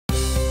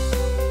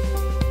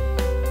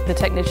The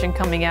technician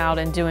coming out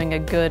and doing a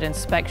good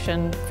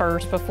inspection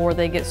first before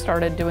they get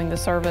started doing the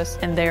service.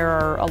 And there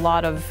are a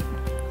lot of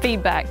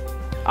feedback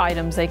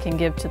items they can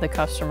give to the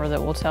customer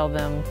that will tell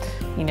them,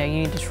 you know,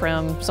 you need to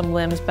trim some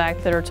limbs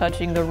back that are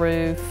touching the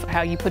roof,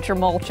 how you put your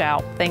mulch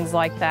out. Things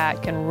like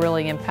that can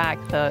really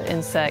impact the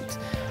insect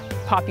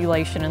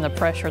population and the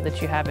pressure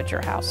that you have at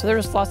your house. So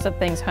there's lots of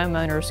things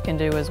homeowners can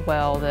do as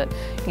well that,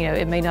 you know,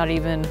 it may not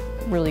even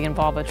really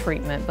involve a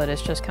treatment, but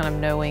it's just kind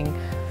of knowing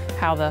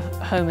how the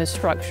home is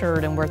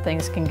structured and where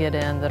things can get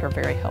in that are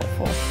very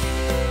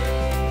helpful.